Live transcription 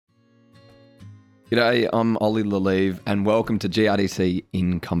G'day, I'm Ollie Lalive and welcome to GRDC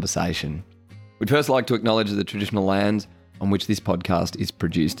in Conversation. We'd first like to acknowledge the traditional lands on which this podcast is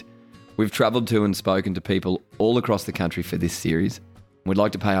produced. We've travelled to and spoken to people all across the country for this series. We'd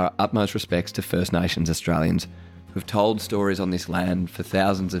like to pay our utmost respects to First Nations Australians who've told stories on this land for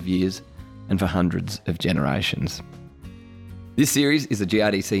thousands of years and for hundreds of generations. This series is a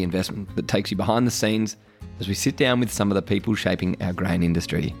GRDC investment that takes you behind the scenes as we sit down with some of the people shaping our grain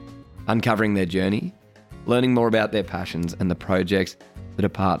industry, uncovering their journey, learning more about their passions and the projects that are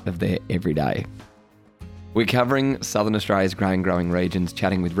part of their everyday. We're covering Southern Australia's grain growing regions,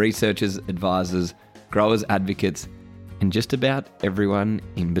 chatting with researchers, advisors, growers, advocates, and just about everyone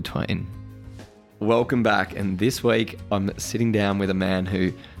in between. Welcome back, and this week I'm sitting down with a man who,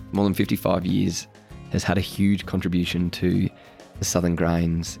 for more than 55 years, has had a huge contribution to the southern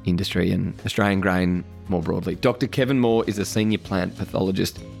grains industry and Australian grain more broadly. Dr. Kevin Moore is a senior plant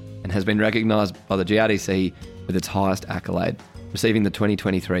pathologist and has been recognised by the GRDC with its highest accolade, receiving the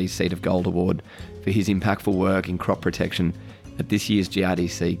 2023 Seed of Gold Award for his impactful work in crop protection at this year's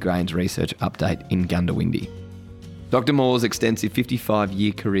GRDC Grains Research Update in Gundawindi. Dr. Moore's extensive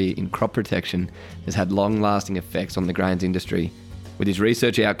 55-year career in crop protection has had long-lasting effects on the grains industry, with his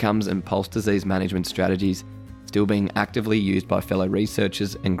research outcomes and pulse disease management strategies still being actively used by fellow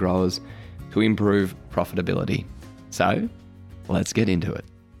researchers and growers to improve profitability. So, let's get into it.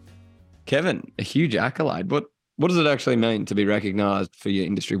 Kevin, a huge accolade. What does it actually mean to be recognised for your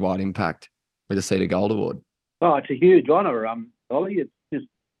industry-wide impact with a Seed of Gold Award? Oh, it's a huge honour, Ollie. It's just,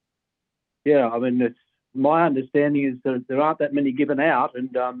 it's my understanding is that there aren't that many given out,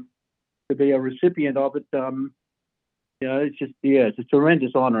 and to be a recipient of it, it's a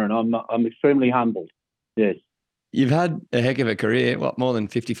tremendous honour, and I'm extremely humbled. Yes. You've had a heck of a career, more than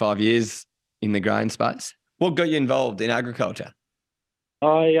 55 years in the grain space. What got you involved in agriculture?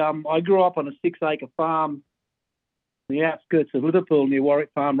 I grew up on a 6-acre farm in the outskirts of Liverpool near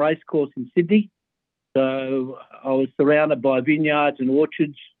Warwick Farm Racecourse in Sydney. So I was surrounded by vineyards and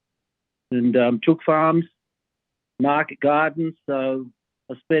orchards and chook farms, market gardens. So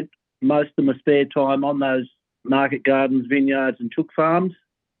I spent most of my spare time on those market gardens, vineyards and chook farms.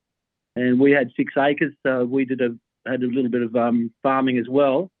 And we had 6 acres, so we had a little bit of farming as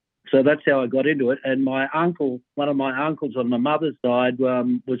well. So that's how I got into it. And my uncle, one of my uncles on my mother's side,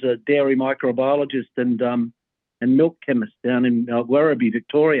 was a dairy microbiologist and milk chemist down in Werribee,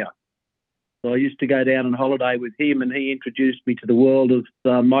 Victoria. So I used to go down on holiday with him, and he introduced me to the world of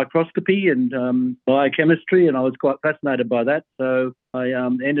microscopy and biochemistry, and I was quite fascinated by that. So I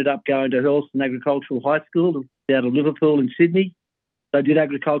ended up going to Hurlston Agricultural High School down in Liverpool in Sydney. So I did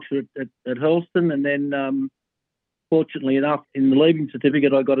agriculture at Hurlston, and then fortunately enough, in the leaving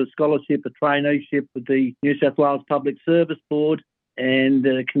certificate, I got a scholarship, a traineeship with the New South Wales Public Service Board, and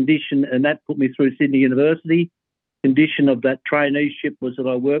that put me through Sydney University. Condition of that traineeship was that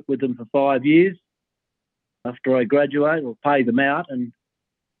I worked with them for 5 years after I graduated, or pay them out, and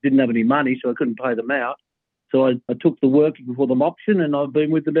didn't have any money, so I couldn't pay them out. So I took the working for them option, and I've been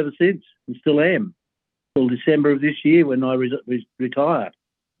with them ever since, and still am, till December of this year when I retired.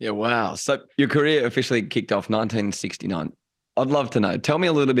 Yeah, wow. So your career officially kicked off 1969. I'd love to know. Tell me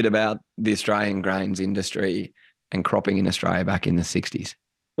a little bit about the Australian grains industry and cropping in Australia back in the 60s.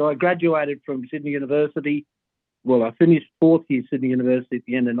 So I graduated from Sydney University. Well, I finished 4th year Sydney University at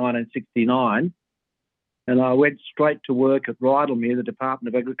the end of 1969, and I went straight to work at Rydalmere. The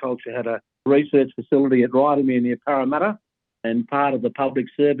Department of Agriculture had a research facility at Rydalmere near Parramatta, and part of the Public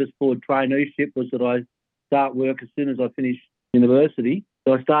Service Board traineeship was that I start work as soon as I finished university.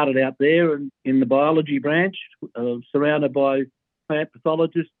 So I started out there and in the biology branch, surrounded by plant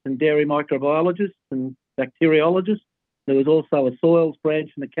pathologists and dairy microbiologists and bacteriologists. There was also a soils branch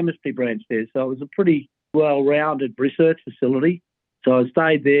and a chemistry branch there. So it was a pretty well-rounded research facility. So I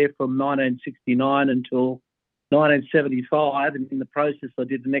stayed there from 1969 until 1975. And in the process, I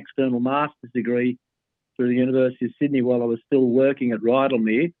did an external master's degree through the University of Sydney while I was still working at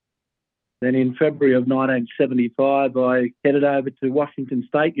Rydalmere. Then in February of 1975, I headed over to Washington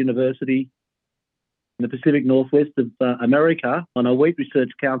State University in the Pacific Northwest of America on a Wheat Research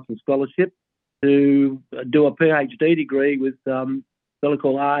Council scholarship to do a PhD degree with a fellow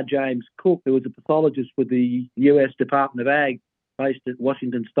called R. James Cook, who was a pathologist with the US Department of Ag based at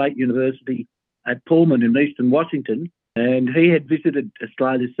Washington State University at Pullman in eastern Washington. And he had visited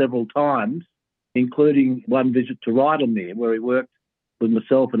Australia several times, including one visit to Rydalmere, where he worked with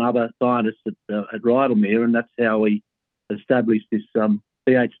myself and other scientists at Rydalmere, and that's how we established this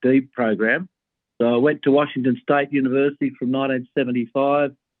PhD program. So I went to Washington State University from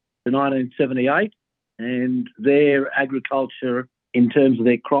 1975 to 1978, and their agriculture, in terms of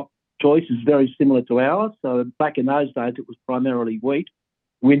their crop choice is very similar to ours. So back in those days, it was primarily wheat,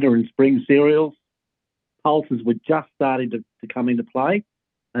 winter and spring cereals. Pulses were just starting to come into play,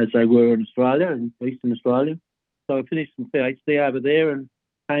 as they were in Australia, in Eastern Australia. So I finished some PhD over there and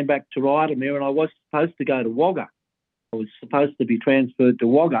came back to Rydalmere, and I was supposed to go to Wagga. I was supposed to be transferred to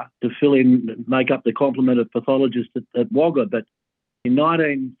Wagga to fill in, make up the complement of pathologists at Wagga. But in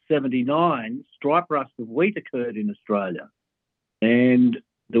 1979, stripe rust of wheat occurred in Australia. And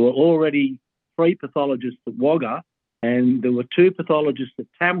there were already 3 pathologists at Wagga, and there were 2 pathologists at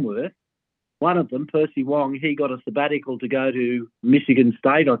Tamworth. One of them, Percy Wong, he got a sabbatical to go to Michigan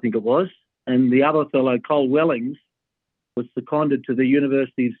State, I think it was. And the other fellow, Cole Wellings, was seconded to the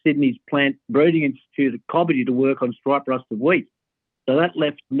University of Sydney's Plant Breeding Institute at Cobbitty to work on stripe rust of wheat. So that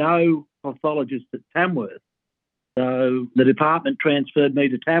left no pathologist at Tamworth. So the department transferred me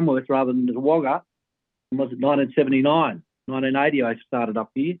to Tamworth rather than to Wagga. It was 1979. 1980 I started up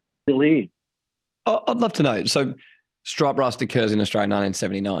here, still here. I'd love to know. So stripe rust occurs in Australia in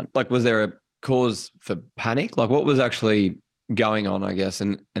 1979. Like, was there a cause for panic? Like, what was actually going on, I guess,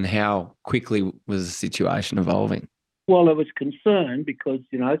 and how quickly was the situation evolving? Well, there was concern because,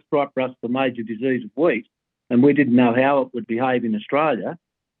 stripe rust is a major disease of wheat, and we didn't know how it would behave in Australia.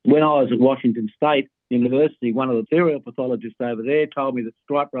 When I was at Washington State University, one of the cereal pathologists over there told me that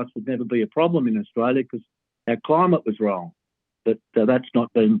stripe rust would never be a problem in Australia because our climate was wrong. But that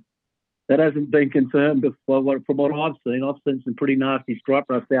hasn't been confirmed from what I've seen. I've seen some pretty nasty stripe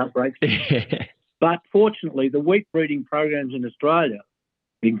rust outbreaks. But fortunately, the wheat breeding programs in Australia,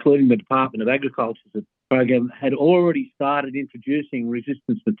 including the Department of Agriculture's program, had already started introducing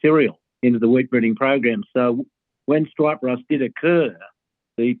resistance material into the wheat breeding program. So when stripe rust did occur,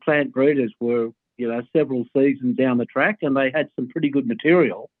 the plant breeders were, several seasons down the track, and they had some pretty good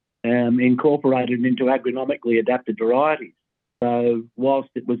material incorporated into agronomically adapted varieties. So whilst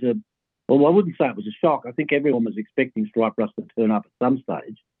it was I wouldn't say it was a shock. I think everyone was expecting stripe rust to turn up at some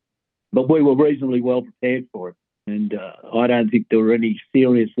stage, but we were reasonably well prepared for it. And I don't think there were any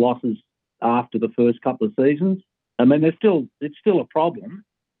serious losses after the first couple of seasons. I mean, it's still a problem,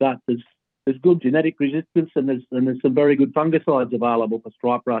 but there's good genetic resistance and there's some very good fungicides available for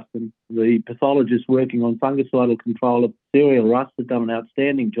stripe rust. And the pathologists working on fungicidal control of cereal rust have done an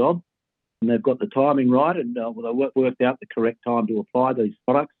outstanding job. And they've got the timing right, and they worked out the correct time to apply these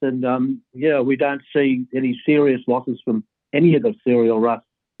products. And, we don't see any serious losses from any of the cereal rust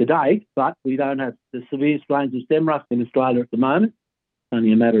to date, but we don't have the severe strains of stem rust in Australia at the moment.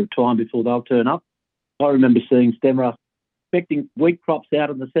 Only a matter of time before they'll turn up. I remember seeing stem rust affecting wheat crops out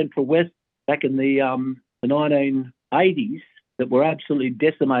in the Central West back in the 1980s that were absolutely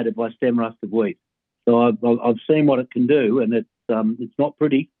decimated by stem rust of wheat. So I've seen what it can do, and it's not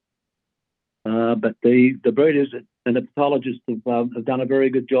pretty. But the breeders and the pathologists have done a very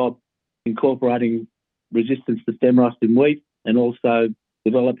good job incorporating resistance to stem rust in wheat and also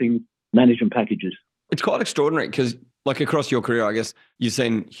developing management packages. It's quite extraordinary because, like, across your career, I guess you've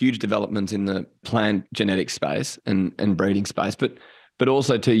seen huge developments in the plant genetic space and breeding space, but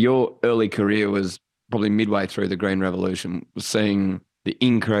also to your early career was probably midway through the Green Revolution, seeing the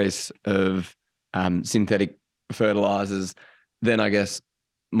increase of synthetic fertilizers. Then I guess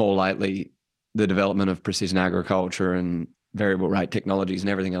more lately, the development of precision agriculture and variable rate technologies and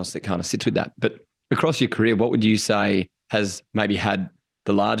everything else that kind of sits with that. But across your career, what would you say has maybe had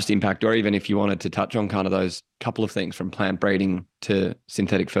the largest impact, or even if you wanted to touch on kind of those couple of things from plant breeding to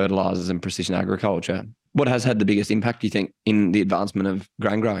synthetic fertilizers and precision agriculture, what has had the biggest impact, do you think, in the advancement of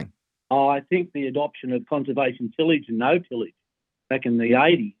grain growing? I think the adoption of conservation tillage and no tillage back in the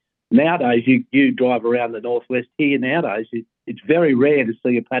 80s. Nowadays, you drive around the northwest here nowadays, it's very rare to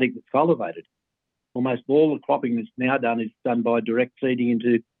see a paddock that's cultivated. Almost all the cropping that's now done is done by direct seeding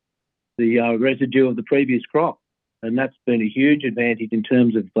into the residue of the previous crop. And that's been a huge advantage in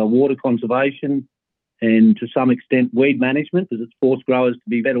terms of water conservation and to some extent weed management, because it's forced growers to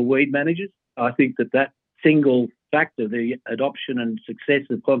be better weed managers. I think that single factor, the adoption and success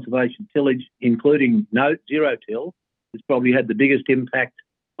of conservation tillage, including zero till, has probably had the biggest impact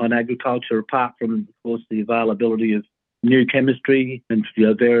on agriculture, apart from, of course, the availability of new chemistry and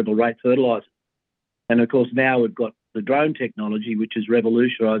variable rate fertilisers. And, of course, now we've got the drone technology, which is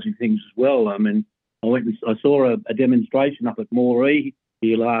revolutionising things as well. I mean, I saw a demonstration up at Moree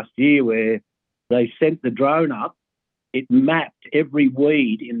here last year where they sent the drone up. It mapped every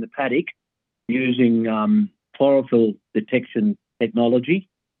weed in the paddock using chlorophyll detection technology.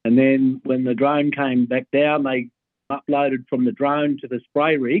 And then when the drone came back down, they uploaded from the drone to the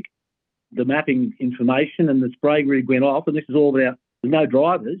spray rig the mapping information, and the spray rig went off. And this is all without, there's no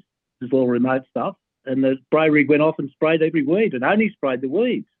drivers. This is all remote stuff. And the spray rig went off and sprayed every weed and only sprayed the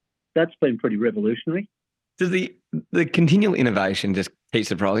weeds. that's been pretty revolutionary. Does the continual innovation just keep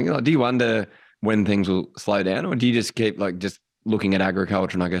surprising you? Like, do you wonder when things will slow down, or do you just keep just looking at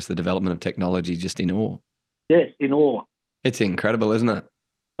agriculture and I guess the development of technology just in awe? Yes, in awe. It's incredible, isn't it?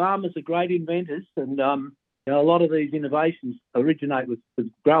 Farmers are great inventors, and a lot of these innovations originate with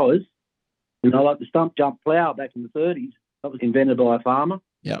growers. Like the stump jump plough back in the 30s, that was invented by a farmer.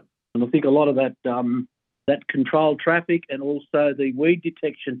 Yeah. And I think a lot of that that controlled traffic and also the weed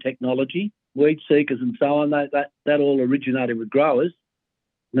detection technology, weed seekers and so on, that all originated with growers.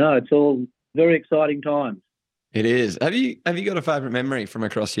 No, it's all very exciting times. It is. Have you got a favourite memory from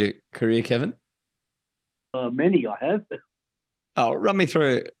across your career, Kevin? Many I have. Oh, run me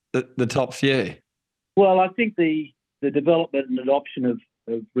through the top few. Well, I think the development and adoption of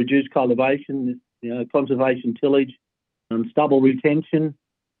reduced cultivation, conservation tillage, stubble retention,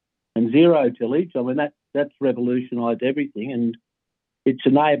 and zero tillage. I mean, that's revolutionised everything, and it's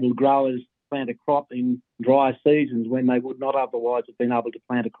enabled growers to plant a crop in dry seasons when they would not otherwise have been able to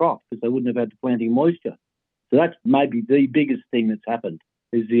plant a crop because they wouldn't have had the planting moisture. So that's maybe the biggest thing that's happened,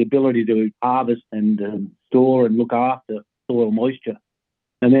 is the ability to harvest and store and look after soil moisture.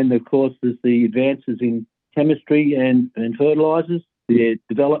 And then, of course, there's the advances in chemistry and fertilisers, the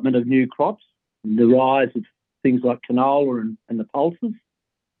development of new crops, the rise of things like canola and the pulses.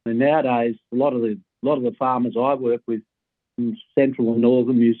 And nowadays, a lot of the farmers I work with in central and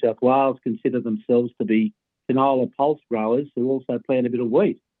northern New South Wales consider themselves to be canola pulse growers who also plant a bit of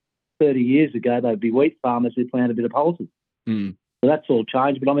wheat. 30 years ago, they'd be wheat farmers who plant a bit of pulses. Mm. So that's all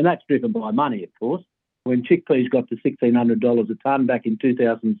changed. But, I mean, that's driven by money, of course. When chickpeas got to $1,600 a tonne back in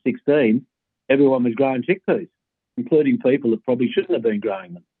 2016, everyone was growing chickpeas, including people that probably shouldn't have been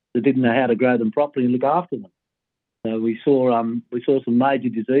growing them, that didn't know how to grow them properly and look after them. So we saw some major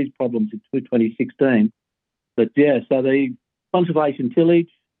disease problems in 2016. But, yeah, so the conservation tillage,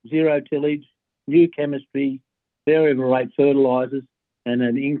 zero tillage, new chemistry, variable rate fertilisers, and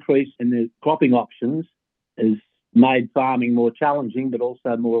an increase in the cropping options has made farming more challenging but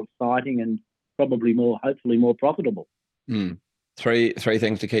also more exciting and probably hopefully more profitable. Mm. Three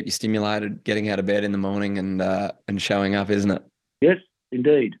things to keep you stimulated, getting out of bed in the morning and showing up, isn't it? Yes,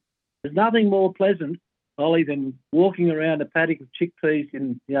 indeed. There's nothing more pleasant, Ollie, than walking around a paddock of chickpeas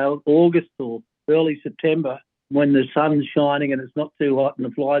in August or early September when the sun's shining and it's not too hot and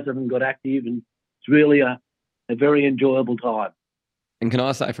the flies haven't got active, and it's really a very enjoyable time. And can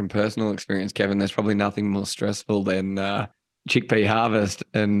I say from personal experience, Kevin, there's probably nothing more stressful than chickpea harvest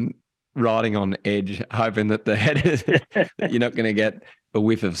and riding on edge, hoping that that you're not going to get a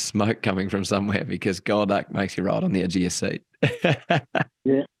whiff of smoke coming from somewhere, because God, that makes you ride on the edge of your seat.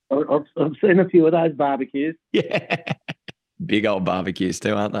 Yeah, I've seen a few of those barbecues. Yeah, big old barbecues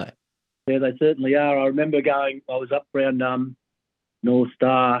too, aren't they? Yeah, they certainly are. I remember I was up around North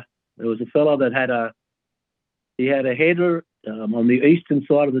Star. There was a fellow that had a header on the eastern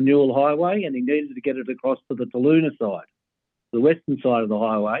side of the Newell Highway, and he needed to get it across to the Taluna side, the western side of the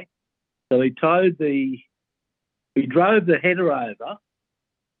highway. So he drove the header over.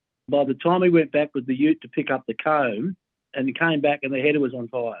 By the time he went back with the ute to pick up the comb, and he came back and the header was on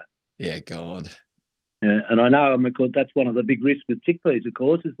fire. Yeah, God. Yeah, and I know, because that's one of the big risks with chickpeas, of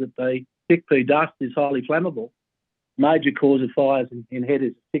course, is that chickpea dust is highly flammable. Major cause of fires in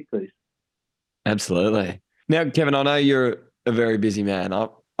headers of chickpeas. Absolutely. Now, Kevin, I know you're a very busy man. I've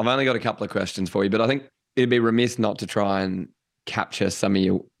only got a couple of questions for you, but I think it'd be remiss not to try and capture some of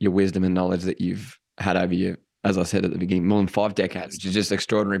your wisdom and knowledge that you've had over your, as I said at the beginning, more than 5 decades, which is just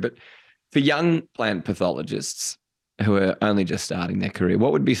extraordinary. But for young plant pathologists who are only just starting their career,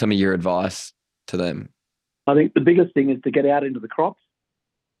 what would be some of your advice to them? I think the biggest thing is to get out into the crops.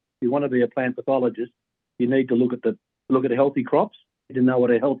 If you want to be a plant pathologist, you need to look at healthy crops. You need to know what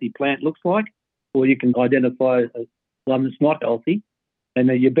a healthy plant looks like, or you can identify one that's not healthy. And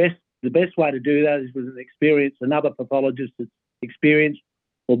the best way to do that is with another pathologist that's experienced,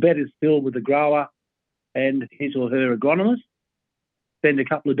 or better still, with a grower and his or her agronomist. Spend a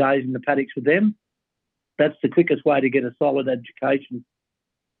couple of days in the paddocks with them. That's the quickest way to get a solid education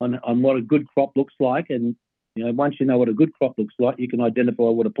on what a good crop looks like. And once you know what a good crop looks like, you can identify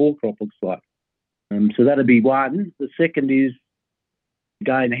what a poor crop looks like. So that'd be one. The second is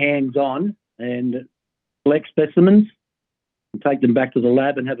going hands-on and collect specimens and take them back to the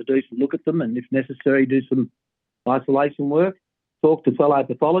lab and have a decent look at them, and if necessary, do some isolation work. Talk to fellow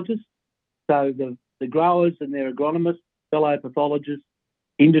pathologists. So the growers and their agronomists, fellow pathologists,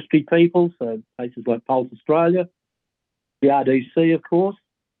 industry people, so places like Pulse Australia, GRDC, of course.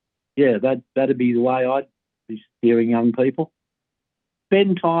 Yeah, that'd be the way I'd be steering young people.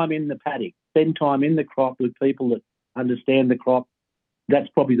 Spend time in the paddock. Spend time in the crop with people that understand the crop, That's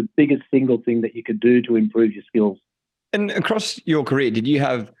probably the biggest single thing that you could do to improve your skills. And across your career, did you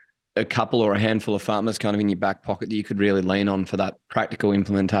have a couple or a handful of farmers kind of in your back pocket that you could really lean on for that practical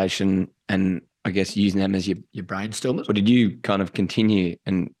implementation and I guess using them as your brainstormers? Or did you kind of continue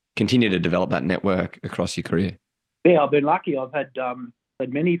to develop that network across your career? Yeah, I've been lucky. I've had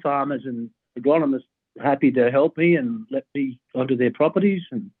many farmers and agronomists happy to help me and let me onto their properties.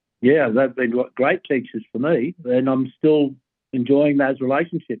 And yeah, they've been great teachers for me, and I'm still enjoying those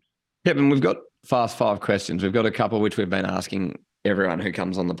relationships. Kevin, we've got fast 5 questions. We've got a couple which we've been asking everyone who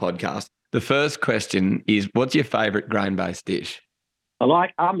comes on the podcast. The first question is, what's your favourite grain-based dish? I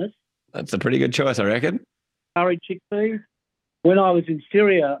like hummus. That's a pretty good choice, I reckon. Curried chickpeas. When I was in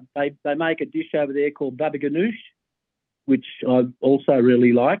Syria, they make a dish over there called baba ganoush, which I also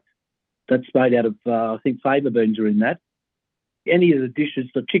really liked. That's made out of, I think, fava beans are in that. Any of the dishes,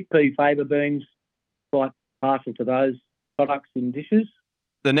 the chickpea fava beans, quite partial to those products and dishes.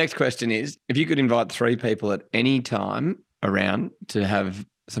 The next question is, if you could invite 3 people at any time around to have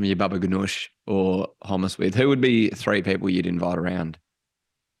some of your baba ganoush or hummus with, who would be 3 people you'd invite around?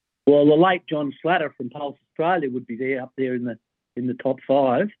 Well, the late John Slatter from Pulse Australia would be there, up there in the top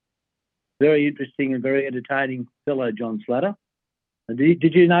 5. Very interesting and very entertaining fellow, John Slatter.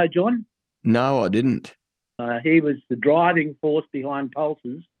 Did you know John? No, I didn't. He was the driving force behind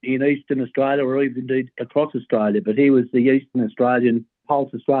pulses in Eastern Australia, or even indeed across Australia. But he was the Eastern Australian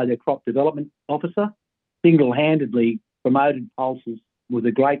Pulse Australia Crop Development Officer. Single-handedly promoted pulses with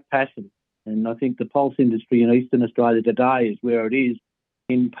a great passion. And I think the pulse industry in Eastern Australia today is where it is,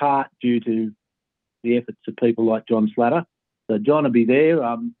 in part due to the efforts of people like John Slatter. So John will be there.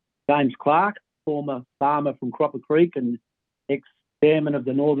 James Clark, former farmer from Cropper Creek and ex-chairman of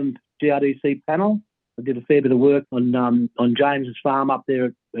the Northern GRDC panel. I did a fair bit of work on James's farm up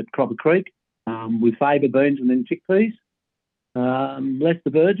there at Cropper Creek with fava beans and then chickpeas. Lester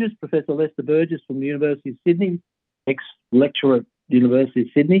Burgess, Professor Lester Burgess from the University of Sydney, ex-lecturer at the University of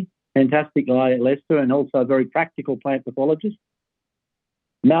Sydney. Fantastic guy at Leicester and also a very practical plant pathologist.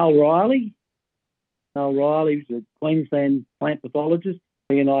 Mel Riley. Mel Riley was a Queensland plant pathologist.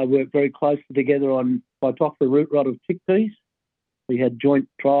 He and I worked very closely together on Phytophthora root rot of chickpeas. We had joint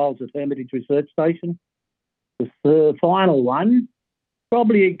trials at Hermitage Research Station. The final one,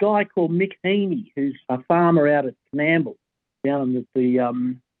 probably a guy called Mick Heaney, who's a farmer out at Canamble, down at the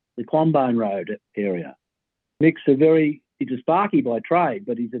Clombone Road area. Mick's he's a sparky by trade,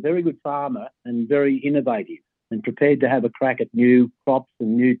 but he's a very good farmer and very innovative and prepared to have a crack at new crops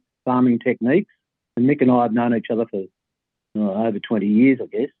and new farming techniques. And Mick and I have known each other for over 20 years, I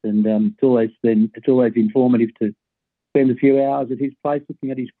guess, and it's always informative to spend a few hours at his place looking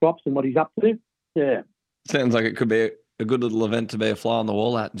at his crops and what he's up to. Yeah. Sounds like it could be a good little event to be a fly on the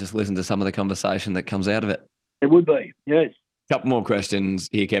wall at and just listen to some of the conversation that comes out of it. It would be, yes. Couple more questions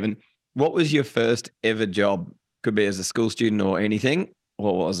here, Kevin. What was your first ever job? Could be as a school student or anything.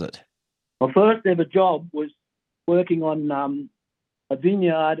 What was it? My first ever job was working on a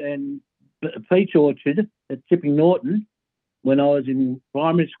vineyard and a peach orchard at Chipping Norton when I was in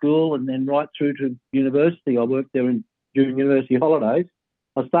primary school, and then right through to university. I worked there during university holidays.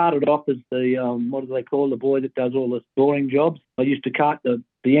 I started off as the, what do they call the boy that does all the storing jobs? I used to cart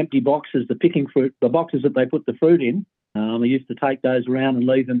the empty boxes, the picking fruit, the boxes that they put the fruit in. I used to take those around and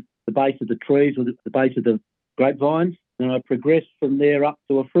leave them at the base of the trees or the base of the grapevines. And I progressed from there up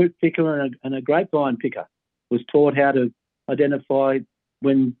to a fruit picker and a grapevine picker. Was taught how to identify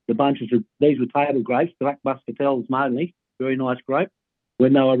when the bunches of, these were table grapes, black muscatels mainly, very nice grape,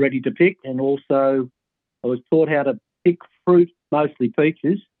 when they were ready to pick. And also I was taught how to pick fruit, mostly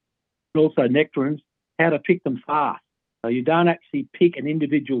peaches, but also nectarines, how to pick them fast. So you don't actually pick an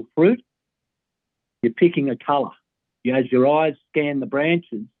individual fruit, you're picking a colour. As your eyes scan the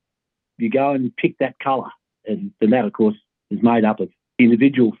branches, you go and pick that colour. And that, of course, is made up of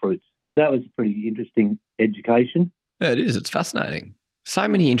individual fruits. That was a pretty interesting education. Yeah, it is. It's fascinating. So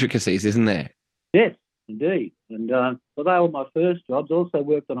many intricacies, isn't there? Yes, indeed. And so they were my first jobs. I also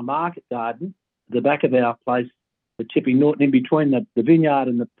worked on a market garden at the back of our place at Chipping Norton. In between the vineyard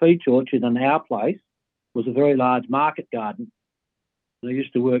and the peach orchard and our place was a very large market garden. And I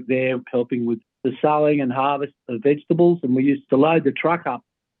used to work there helping with the sowing and harvest of vegetables, and we used to load the truck up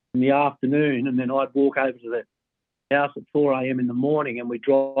in the afternoon, and then I'd walk over to the house at 4 a.m. in the morning, and we'd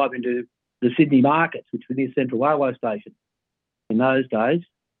drive into the Sydney markets, which were near Central Railway Station in those days.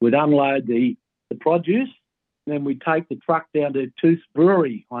 We'd unload the produce, and then we'd take the truck down to Tooth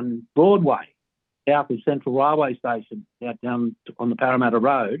Brewery on Broadway, south of Central Railway Station, out down on the Parramatta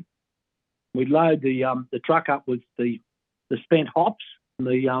Road. We'd load the truck up with the spent hops and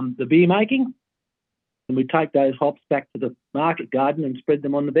the beer making. and we'd take those hops back to the market garden and spread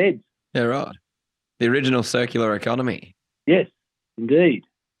them on the beds. Yeah, right. The original circular economy. Yes, indeed.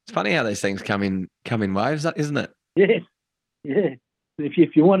 It's funny how these things come in waves, isn't it? Yes, yeah.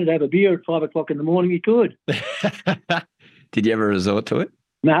 If you wanted to have a beer at 5 o'clock in the morning, you could. Did you ever resort to it?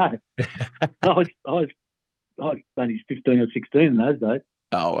 No. I was only 15 or 16 in those days.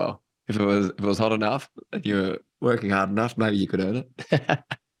 Oh, well, if it was hot enough and you were working hard enough, maybe you could earn it.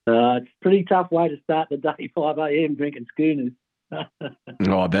 It's a pretty tough way to start the day, 5 a.m. drinking schooners.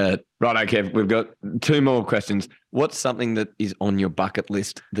 Oh, I bet. Right, okay, we've got 2 more questions. What's something that is on your bucket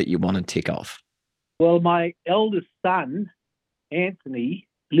list that you want to tick off? Well, my eldest son, Anthony,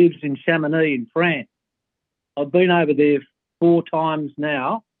 lives in Chamonix in France. I've been over there 4 times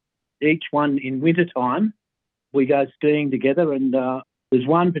now, each one in wintertime. We go skiing together, and there's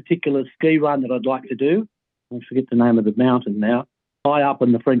one particular ski run that I'd like to do. I forget the name of the mountain now. High up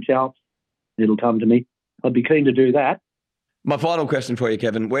in the French Alps. It'll come to me. I'd be keen to do that. My final question for you,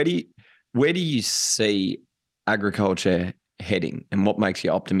 Kevin, where do you see agriculture heading, and what makes you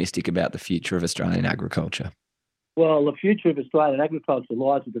optimistic about the future of Australian agriculture? Well, the future of Australian agriculture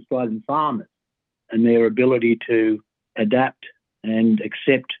lies with Australian farmers and their ability to adapt and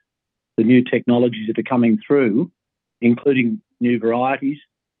accept the new technologies that are coming through, including new varieties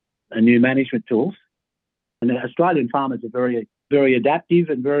and new management tools. And Australian farmers are very, very adaptive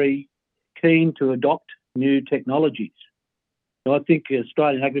and very keen to adopt new technologies. So I think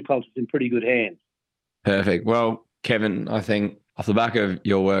Australian agriculture is in pretty good hands. Perfect. Well, Kevin, I think off the back of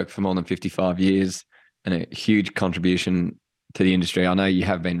your work for more than 55 years and a huge contribution to the industry, I know you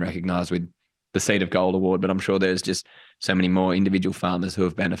have been recognised with the Seed of Gold Award, but I'm sure there's just so many more individual farmers who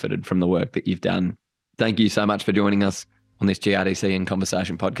have benefited from the work that you've done. Thank you so much for joining us on this GRDC in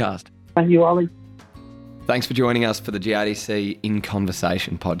Conversation podcast. Thank you, Ollie. Thanks for joining us for the GRDC in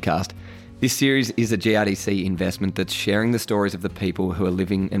Conversation podcast. This series is a GRDC investment that's sharing the stories of the people who are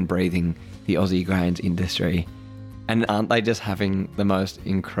living and breathing the Aussie grains industry. And aren't they just having the most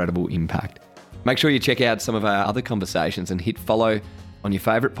incredible impact? Make sure you check out some of our other conversations and hit follow on your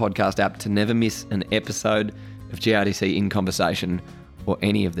favourite podcast app to never miss an episode of GRDC in Conversation or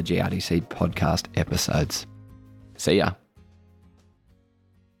any of the GRDC podcast episodes. See ya.